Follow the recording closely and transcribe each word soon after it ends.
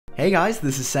Hey guys,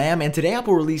 this is Sam, and today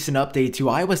Apple released an update to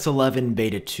iOS 11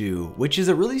 Beta 2, which is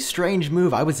a really strange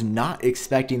move. I was not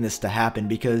expecting this to happen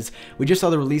because we just saw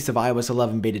the release of iOS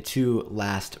 11 Beta 2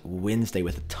 last Wednesday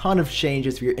with a ton of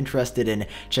changes. If you're interested in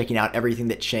checking out everything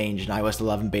that changed in iOS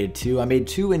 11 Beta 2, I made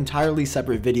two entirely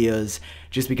separate videos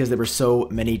just because there were so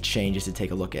many changes to take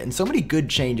a look at, and so many good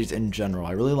changes in general.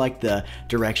 I really like the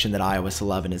direction that iOS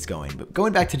 11 is going. But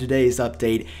going back to today's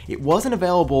update, it wasn't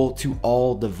available to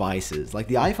all devices, like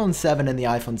the iPhone 7 and the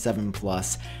iPhone 7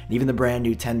 Plus, and even the brand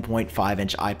new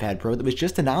 10.5-inch iPad Pro that was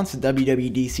just announced at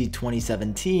WWDC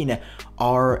 2017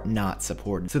 are not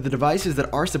supported. So the devices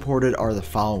that are supported are the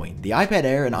following: the iPad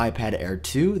Air and iPad Air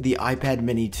 2, the iPad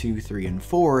Mini 2, 3, and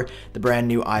 4, the brand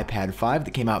new iPad 5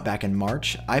 that came out back in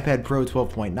March, iPad Pro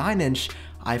 12.9-inch,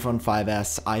 iPhone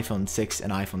 5S, iPhone 6,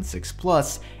 and iPhone 6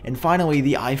 Plus, and finally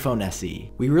the iPhone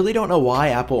SE. We really don't know why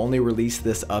Apple only released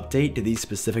this update to these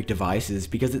specific devices,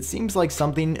 because it seems like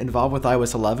something involved with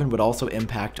iOS 11 would also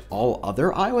impact all other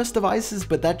iOS devices,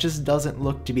 but that just doesn't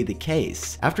look to be the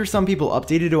case. After some people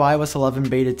updated to iOS 11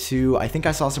 Beta 2, I think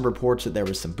I saw some reports that there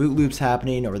was some boot loops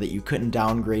happening or that you couldn't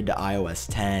downgrade to iOS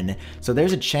 10, so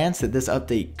there's a chance that this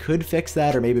update could fix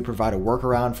that, or maybe provide a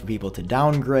workaround for people to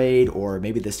downgrade, or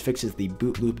maybe this fixes the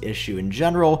boot loop issue in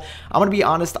general. I'm gonna be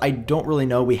honest, I don't really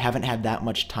know. We haven't had that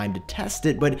much time to test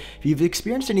it, but if you've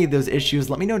experienced any of those issues,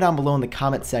 let me know down below in the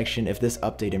comment section if this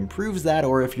update improves that,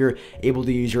 or if you're able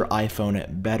to use your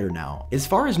iPhone better now. As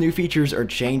far as new features or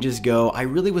changes go, I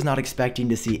really was not expecting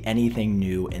to see anything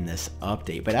new in this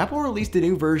update, but Apple released a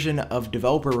new version of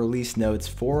developer release notes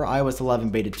for iOS 11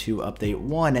 Beta 2 Update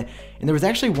 1, and there was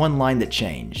actually one line that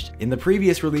changed. In the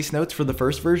previous release notes for the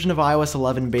first version of iOS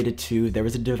 11 Beta 2, there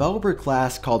was a developer class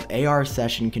called AR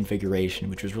Session Configuration,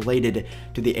 which was related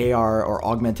to the AR or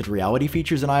augmented reality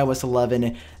features in iOS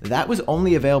 11. That was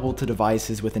only available to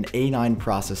devices with an A9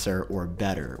 processor or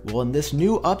better. Well, in this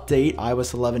new update,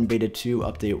 iOS 11 Beta 2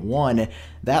 Update 1,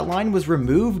 that line was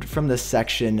removed from this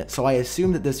section, so I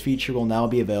assume that this feature will now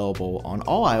be available on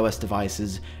all iOS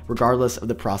devices, regardless of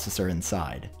the processor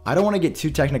inside. I don't want to get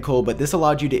too technical, but this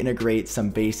allowed you to integrate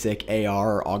some basic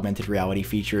AR or augmented reality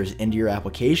features into your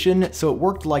application. So it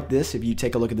worked like this. If you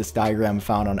take a look at this diagram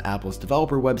found on Apple's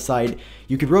developer website,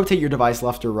 you could rotate your device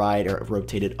left or right, or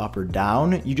rotate it up or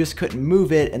down. You just couldn't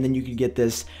move it, and then you could get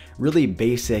this really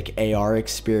basic AR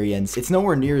experience. It's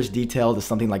nowhere near as detailed as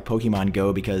something like Pokemon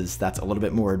Go, because that's a little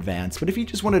bit more advanced, but if you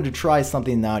just wanted to try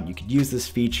something out, you could use this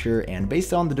feature, and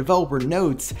based on the developer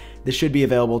notes, this should be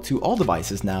available to all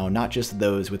devices now, not just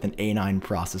those with an A9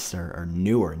 processor or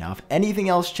newer. Now, if anything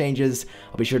else changes,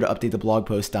 I'll be sure to update the blog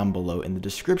post down below in the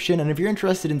description, and if you're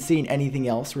interested in seeing anything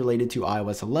else related to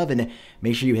iOS 11,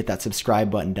 make sure you hit that subscribe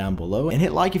button down below, and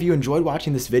hit like if you enjoyed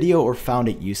watching this video or found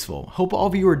it useful. Hope all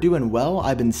of you are doing well.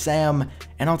 I've been Sam,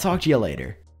 and I'll talk to you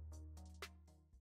later.